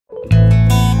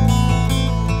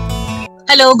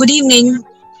Hello, good evening.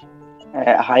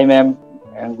 Hi, ma'am.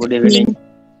 Good evening. Evening.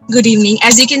 Good evening.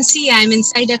 As you can see, I'm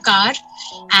inside a car,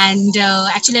 and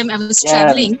actually, I was Yeah,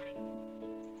 traveling.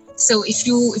 So if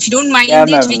you don't yeah, mind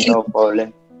it, we ma'am. can. No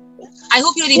problem. I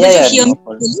hope you're able Yeah, to yeah, hear me no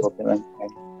problem. clearly. Okay, ma'am.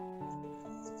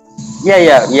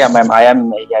 Yeah, ma'am. I am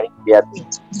hearing clearly.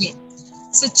 Great.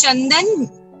 So Chandan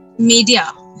Media,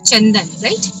 Chandan,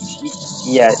 right?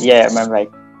 Yeah, ma'am.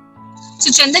 Right. So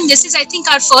Chandan, this is I think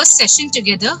our first session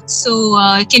together. So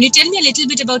can you tell me a little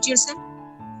bit about yourself?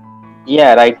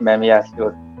 Yeah, right, ma'am. Yeah,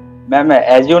 sure. Ma'am,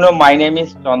 as you know, my name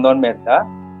is Chandan Mehta.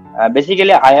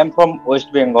 Basically, I am from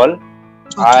West Bengal.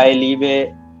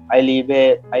 Okay. I live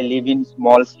in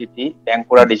small city,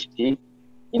 Bankura district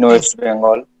in I West see.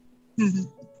 Bengal. Mhm.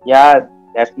 Yeah,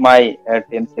 that's my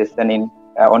 10th session in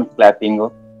on Clapingo.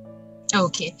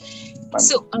 Okay.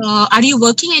 So are you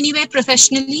working anywhere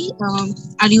professionally?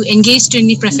 Are you engaged in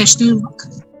any professional work?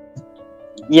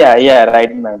 Yeah,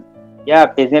 right, ma'am. Yeah,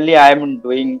 presently I am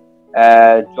doing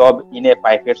job in a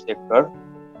private sector.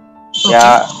 Okay.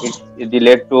 Yeah, it's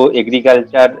related to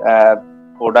agriculture,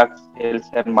 product sales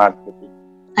and marketing.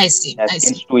 I see. I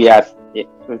Since see. 2 years.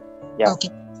 Yeah.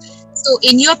 Okay. So,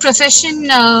 in your profession,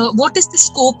 what is the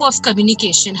scope of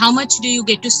communication? How much do you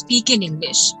get to speak in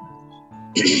English?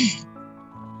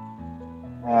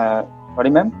 Sorry,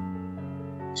 ma'am.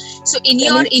 So, Can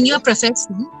you in say? your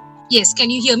profession, yes. Can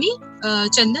you hear me,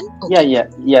 Chandan? Yeah, Okay.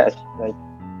 yes, right.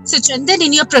 So, Chandan,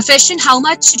 in your profession, how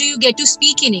much do you get to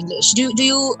speak in English? Do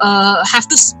you have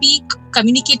to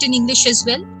communicate in English as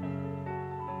well?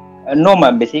 No,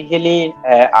 ma'am. Basically,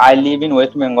 I live in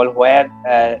West Bengal, where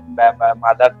my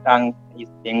mother tongue is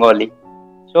Bengali.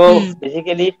 So Hmm.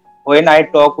 basically, when I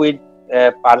talk with a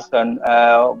person,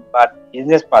 but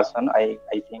business person, I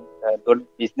think good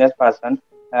business person,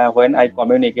 when I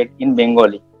communicate in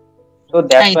Bengali, so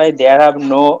that's I why there have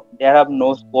no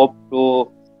scope to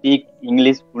speak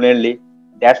English fluently.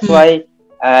 That's hmm. why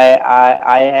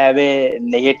I have a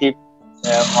negative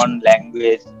on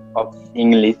language of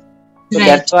English. So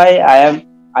that's Right. why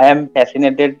I am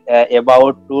fascinated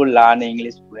about to learn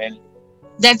English fluently.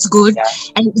 That's good. Yeah,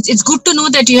 And it's good to know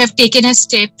that you have taken a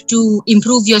step to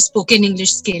improve your spoken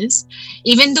English skills.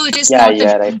 Even though it is not a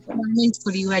right. requirement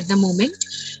for you at the moment,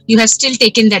 you have still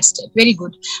taken that step. Very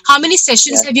good. How many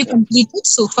sessions Yeah, have you sure. completed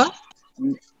so far?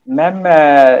 Ma'am,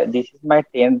 this is my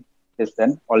 10th session.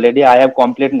 Already I have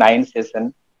completed 9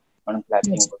 sessions on That's,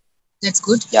 Clapingo. that's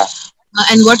good. Yeah.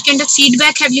 And what kind of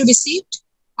feedback have you received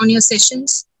on your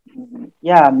sessions?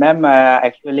 Yeah, ma'am,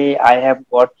 actually I have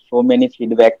got so many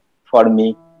feedback for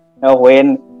me.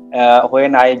 When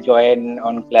I joined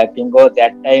on Clapingo,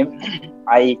 that time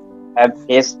I have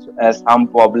faced some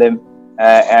problem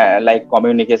like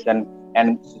communication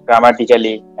and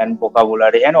grammatically and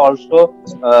vocabulary, and also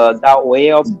the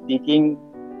way of speaking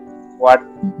what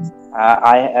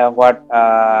I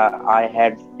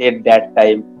had said that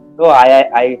time. So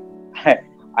I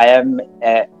am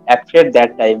afraid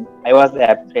that time. I was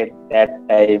afraid that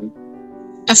time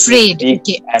to speak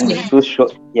Afraid. and Okay. to Afraid. show,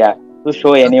 to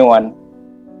show anyone.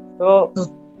 So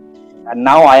Okay.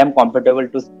 now I am comfortable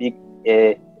to speak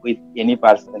with any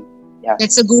person. Yeah,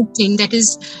 That's a good thing. That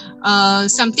is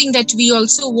something that we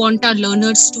also want our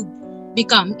learners to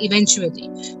become eventually,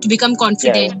 to become yeah,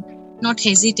 confident, not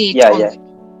hesitate. yeah, All yeah,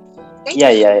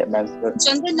 right. ma'am. Sure.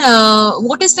 Chandan,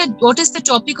 what is the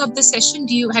topic of the session?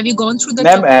 Have you gone through the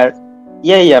Ma'am, topic?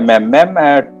 ma'am.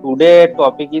 Today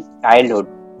topic is childhood.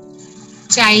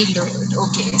 Childhood.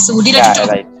 Okay. So would you like to Yeah, talk?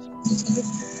 right.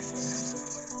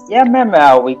 Yeah, ma'am.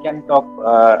 We can talk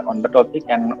on the topic,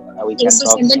 and we Okay. can So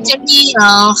talk Chandan, tell anything. me,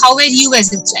 how were you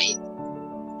as a child?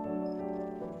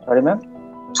 Sorry, ma'am.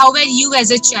 How were you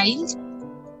as a child?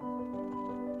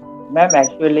 Ma'am,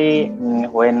 actually,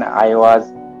 when I was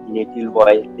little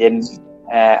boy, then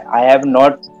I have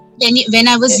not. When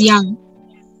I eh, was young.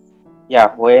 Yeah,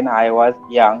 when I was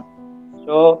young.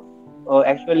 So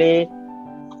actually,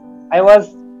 I was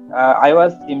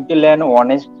simple and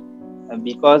honest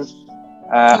because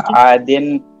Okay.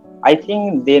 then I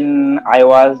think then I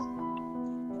was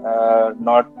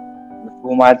not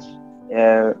too much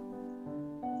uh,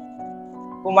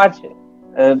 too much.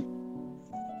 Uh,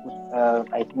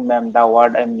 I think, ma'am, the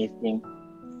word I'm missing.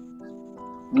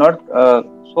 Not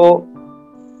so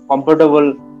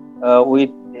comfortable with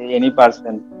any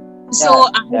person. So Yeah,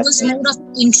 I that's was right. more of an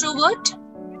introvert.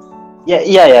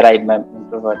 Yeah, right, ma'am.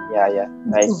 Introvert. Yeah,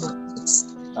 right. Introvert. Yes.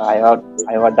 I heard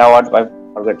the word. I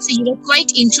forgot. So you were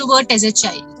quite introvert as a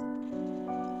child.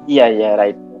 Yeah,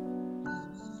 right.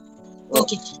 So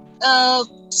Okay.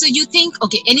 So you think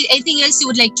okay? Anything else you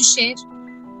would like to share?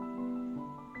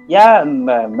 yeah,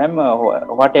 ma'am.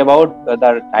 What about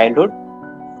the childhood?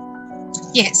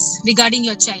 Yes, regarding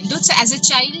your childhood. So, as a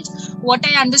child, what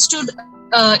I understood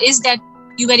is that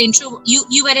you were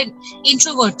an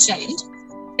introvert child,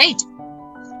 right?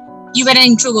 You were an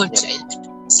introvert Yes.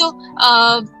 child. So,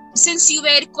 since you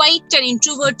were quite an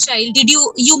introvert child,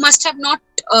 you must have not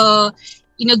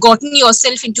gotten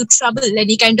yourself into trouble,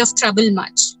 any kind of trouble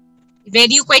much. Were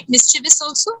you quite mischievous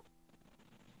also?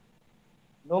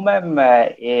 No, ma'am.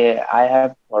 I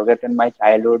have forgotten my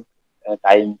childhood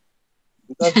time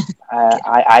because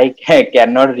Okay.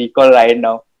 cannot recall right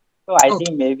now. So I Okay.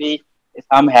 think maybe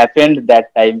some happened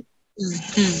that time.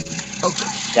 Okay.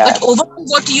 But Yeah. overall,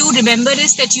 what you remember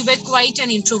is that you were quite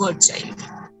an introvert child.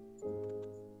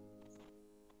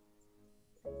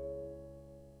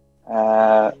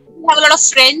 Uh, You have a lot of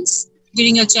friends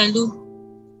during your childhood.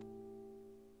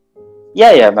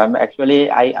 yeah, ma'am.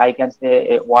 Actually, I can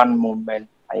say one moment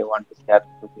I want to share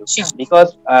with you Sure.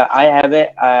 because I have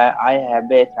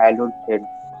a childhood friend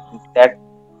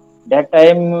that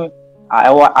time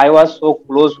I was so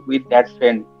close with that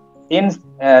friend since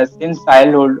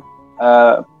childhood.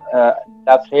 Uh,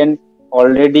 the friend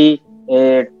already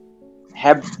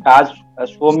have touched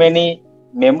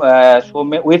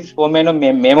with so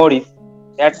many memories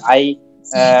that I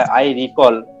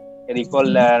recall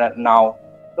now.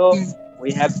 So Mm.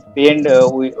 we have spent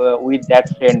with that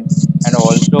friend, and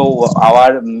also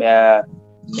our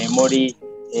memory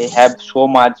have so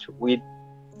much with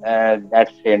that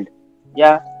friend.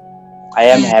 Yeah, I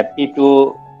am Mm. happy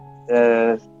to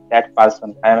uh, that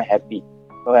person. I am happy.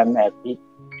 So I am happy.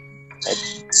 Right?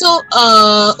 So,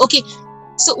 okay.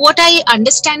 So, what I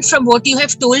understand from what you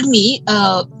have told me,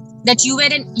 that you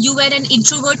were an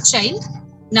introvert child,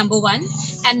 number one,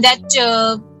 and that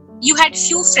you had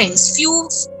few friends, few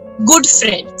good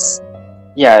friends,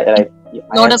 Yeah, right. Yeah,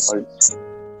 I lot have of heard. friends.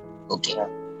 Okay. Yeah.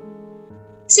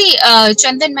 See,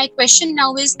 Chandan, my question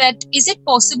now is that is it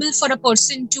possible for a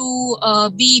person to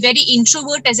be very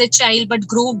introvert as a child, but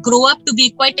grow up to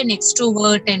be quite an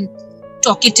extrovert and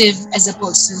talkative as a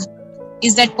person?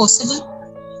 Is that possible?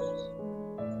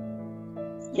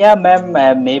 Yeah,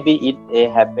 ma'am. Maybe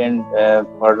it happened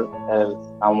for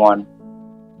someone.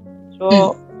 Hmm.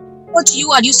 So, What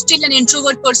you are? You still an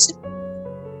introvert person?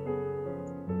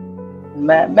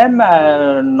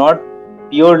 ma'am, not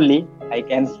purely, I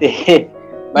can say,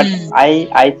 but Hmm.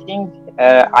 I think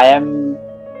I am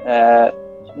uh,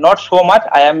 not so much.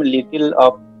 I am little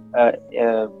of uh,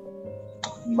 uh,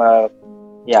 uh,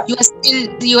 yeah, You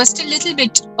are still little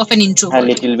bit of an a introvert.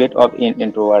 little bit of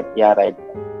introvert. Yeah, right.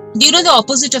 Do you know the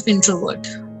opposite of introvert?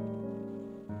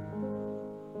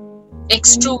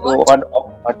 Extrovert. Introvert of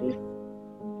what is,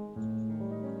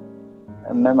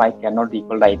 ma'am? I cannot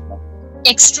recall right now.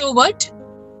 Extrovert.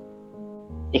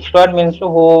 Extrovert means to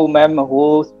who, ma'am,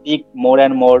 who speak more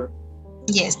and more,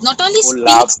 Yes. Not only who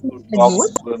love speaks more to and talk more.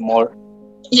 more.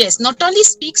 Yes. Not only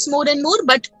speaks more and more,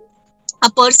 but a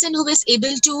person who is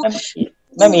able to Ma'am,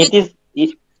 do ma'am, with. it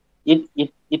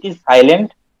is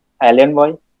silent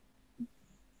boy,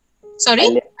 Sorry,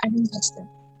 silent. I didn't catch that.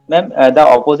 Ma'am, the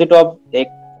opposite of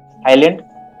silent,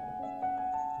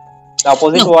 the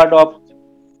opposite No, word of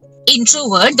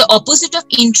introvert. The opposite of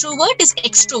introvert is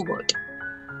extrovert.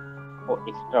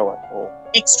 extrovert. Oh,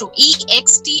 Extrovert.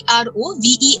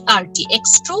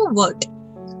 Extrovert.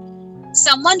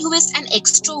 Someone who is an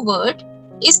extrovert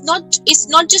is not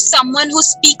just someone who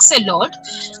speaks a lot,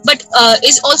 but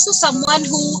is also someone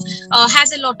who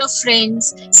has a lot of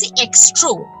friends. See,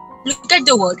 extro. Look at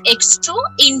the word extro,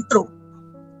 intro.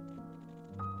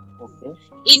 okay.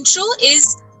 Intro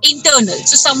is internal.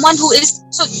 So someone who is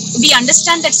so we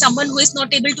understand that someone who is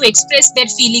not able to express their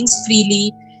feelings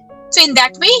freely. So in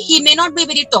that way, he may not be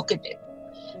very talkative.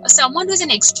 Someone who is an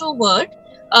extrovert,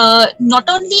 not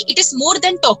only it is more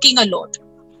than talking a lot.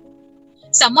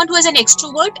 Someone who is an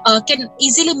extrovert can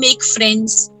easily make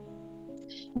friends.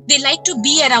 They like to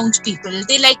be around people.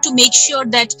 They like to make sure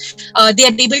that they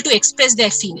are able to express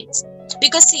their feelings.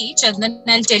 Because see, Chandan,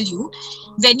 I'll tell you,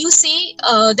 when you say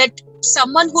that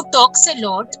someone who talks a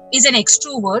lot is an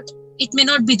extrovert, it may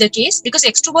not be the case because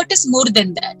extrovert is more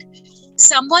than that.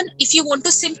 Someone, if you want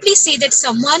to simply say that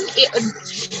someone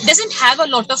doesn't have a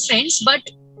lot of friends, but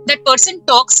that person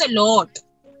talks a lot,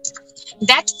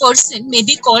 that person may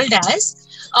be called as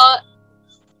a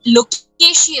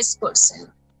loquacious person.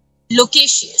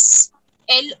 Loquacious.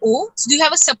 L-O. So you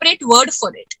have a separate word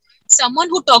for it. Someone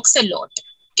who talks a lot.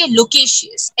 Okay,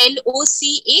 loquacious.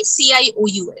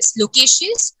 Locacious.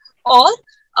 Loquacious. Or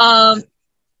um,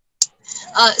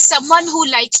 someone who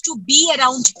likes to be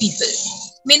around people.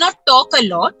 May not talk a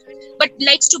lot, but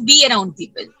likes to be around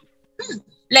people.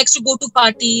 Likes to go to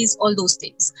parties, all those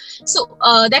things. So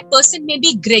that person may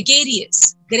be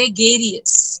gregarious.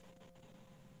 Gregarious.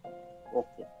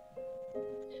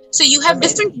 So you have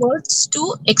different words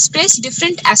to express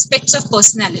different aspects of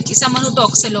personality. Someone who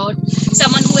talks a lot,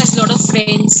 someone who has a lot of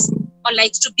friends or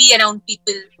likes to be around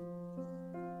people.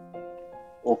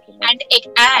 Okay, ma'am.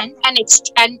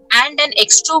 And an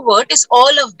extrovert is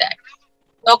all of that.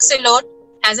 Talks a lot,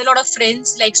 has a lot of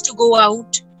friends, likes to go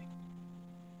out,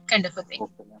 kind of a thing.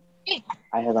 Okay, ma'am. Okay.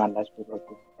 I have understood.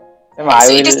 Okay. Ma'am, Okay,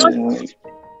 so it is not.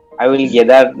 I will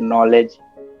gather knowledge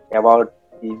about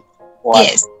this. What?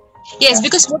 Yes. Yes, Yeah.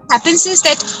 because what happens is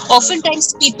that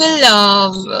oftentimes people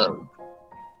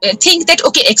think that,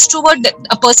 okay, extrovert,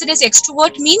 a person is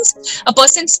extrovert means a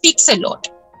person speaks a lot.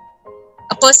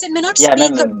 A person may not Yeah,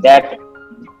 speak a ma'am. lot.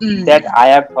 That I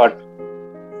have thought.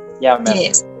 Yeah, ma'am.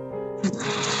 Yes.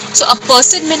 So a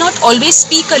person may not always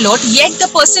speak a lot, yet the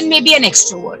person may be an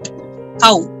extrovert.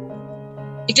 How?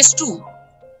 It is true.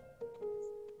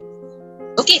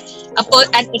 Okay,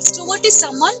 an extrovert is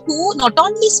someone who not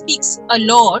only speaks a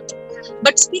lot,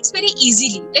 but speaks very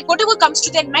easily. Like whatever comes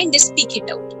to their mind, they speak it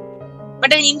out.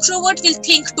 But an introvert will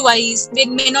think twice, they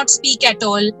may not speak at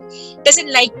all,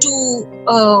 doesn't like to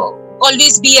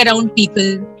always be around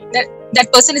people.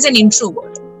 That person is an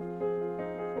introvert.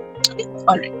 Okay?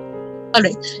 All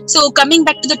right. So coming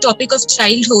back to the topic of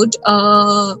childhood,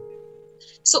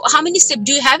 so how many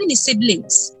do you have any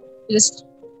siblings? Because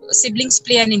siblings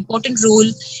play an important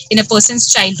role in a person's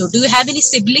childhood. Do you have any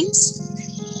siblings?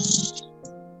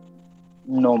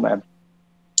 No, ma'am.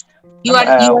 You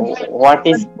are What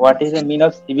is the meaning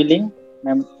of sibling,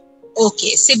 ma'am?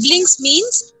 okay. Siblings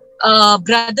means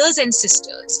brothers and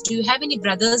sisters. Do you have any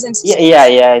brothers and sisters?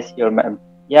 Yeah, sure, ma'am.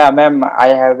 Yeah, ma'am. I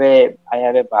have a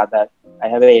brother. I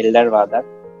have an elder brother.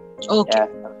 Okay.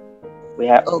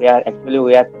 Yeah,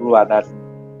 we are two brothers.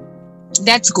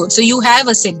 That's good. So you have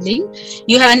a sibling.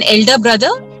 You have an elder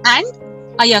brother and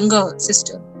a younger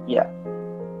sister. Yeah.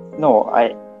 No,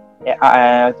 I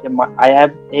have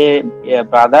a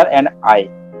brother and I.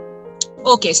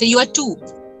 Okay, so you are two.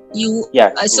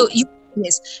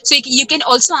 Yes. So you can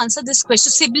also answer this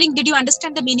question. Sibling, did you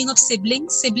understand the meaning of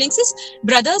siblings? Siblings is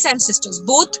brothers and sisters.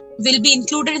 Both will be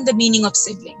included in the meaning of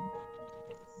sibling.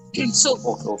 So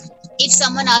if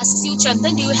someone asks you,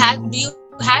 Chandan, do you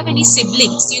have any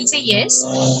siblings? You'll say yes.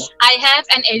 I have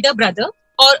an elder brother.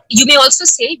 Or you may also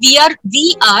say we are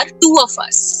two of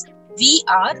us. We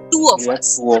are two of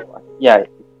us. Yeah.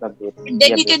 And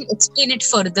then you can explain it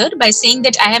further by saying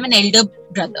that I have an elder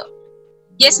brother.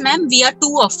 Yes, ma'am, we are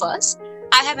two of us.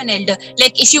 I have an elder.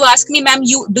 Like if you ask me, ma'am,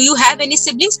 do you have any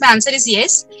siblings? My answer is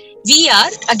yes. We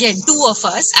are, again, two of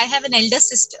us. I have an elder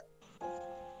sister.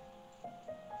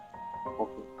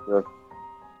 Okay, good.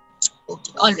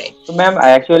 Okay, all right. So, ma'am,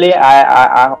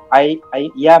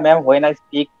 yeah, ma'am, when I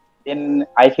speak, then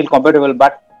I feel comfortable.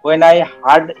 But when I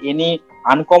heard any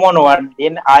uncommon word,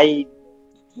 then I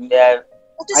feel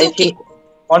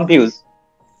confused.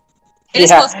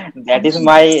 That is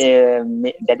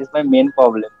my main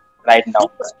problem right now.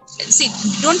 See,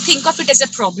 don't think of it as a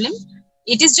problem.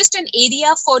 It is just an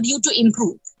area for you to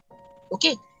improve.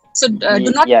 Okay. So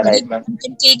do not. Yeah, right, ma'am.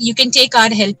 You can take our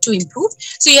help to improve.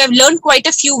 So you have learned quite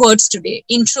a few words today: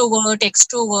 introvert,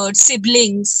 extrovert,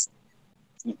 siblings.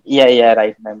 Yeah,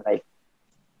 right, ma'am, right.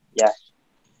 Yeah.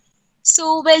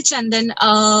 So, well, Chandan,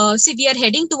 see, we are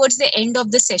heading towards the end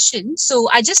of the session. So,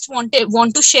 I just want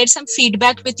to share some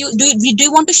feedback with you. Do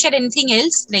you want to share anything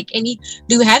else? Do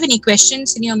you have any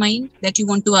questions in your mind that you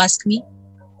want to ask me?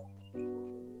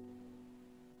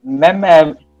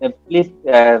 Ma'am, please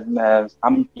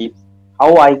some tips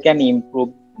how I can improve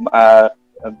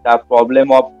the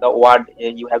problem of the word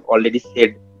you have already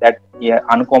said, that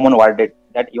uncommon word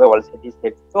that you have already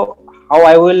said. So, how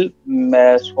I will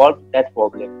solve that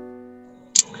problem?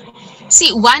 See,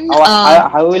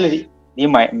 how will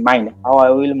mind? How I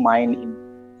will mind in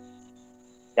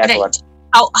that right. word?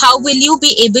 How will you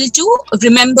be able to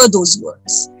remember those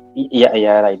words?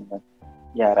 Yeah, right.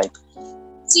 Yeah, right.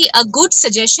 See, a good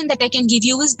suggestion that I can give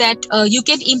you is that you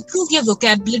can improve your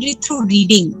vocabulary through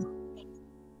reading.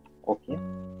 Okay.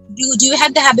 Do you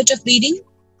have the habit of reading?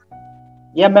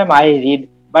 Yeah, ma'am, I read,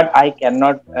 but I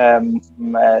cannot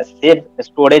save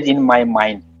storage in my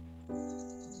mind.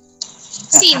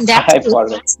 See, in that case,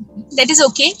 that is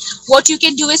okay. What you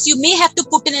can do is you may have to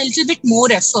put in a little bit more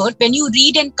effort. When you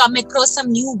read and come across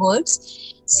some new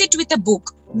words, sit with a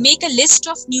book, make a list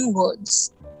of new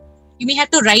words. You may have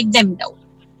to write them down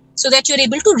so that you're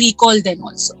able to recall them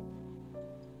also.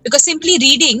 Because simply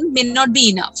reading may not be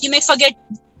enough. You may forget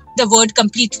the word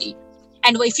completely.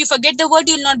 And if you forget the word,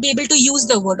 you'll not be able to use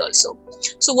the word also.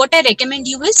 So what I recommend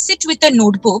you is sit with a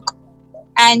notebook.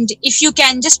 And if you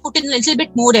can just put in a little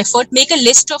bit more effort, make a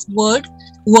list of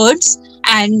words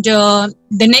And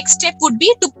the next step would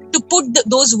be to put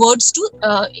those words to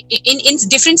in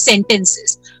different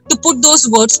sentences, to put those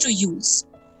words to use.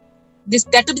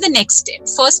 That would be the next step.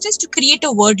 First is to create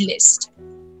a word list.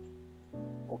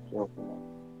 Okay.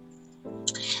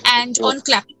 And on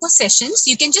Clapingo sessions,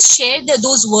 you can just share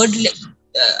those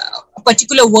a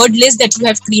particular word list that you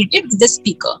have created with the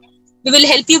speaker. We will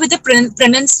help you with the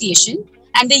pronunciation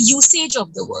and the usage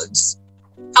of the words.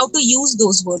 How to use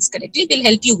those words correctly, we'll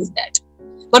help you with that.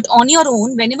 But on your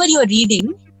own, whenever you're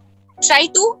reading, try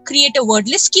to create a word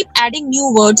list. Keep adding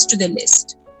new words to the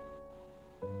list.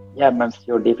 Yeah, ma'am.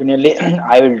 Sure, definitely.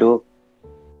 I will do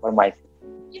for myself.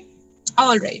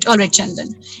 All right,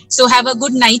 Chandan. So have a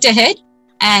good night ahead,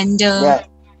 and Yeah.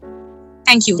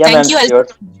 thank you. Yeah, ma'am. Sure.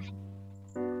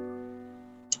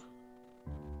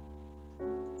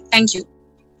 Thank you.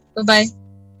 Bye-bye.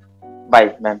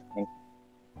 Bye, ma'am.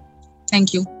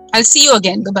 Thank you. I'll see you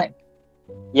again. Bye-bye.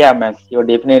 Yeah, ma'am. Sure,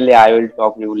 definitely. I will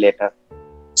talk to you later.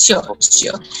 Sure.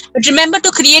 But remember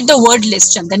to create the word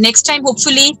list, Chandan. Next time,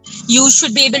 hopefully, you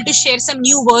should be able to share some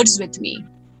new words with me.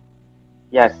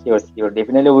 Yeah, sure.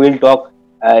 Definitely, we will talk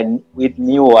with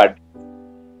new word.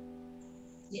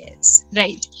 Yes,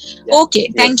 right. Yeah, okay,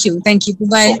 thank you.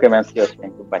 Bye-bye. Okay, ma'am. Sure.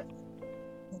 Thank you. Bye.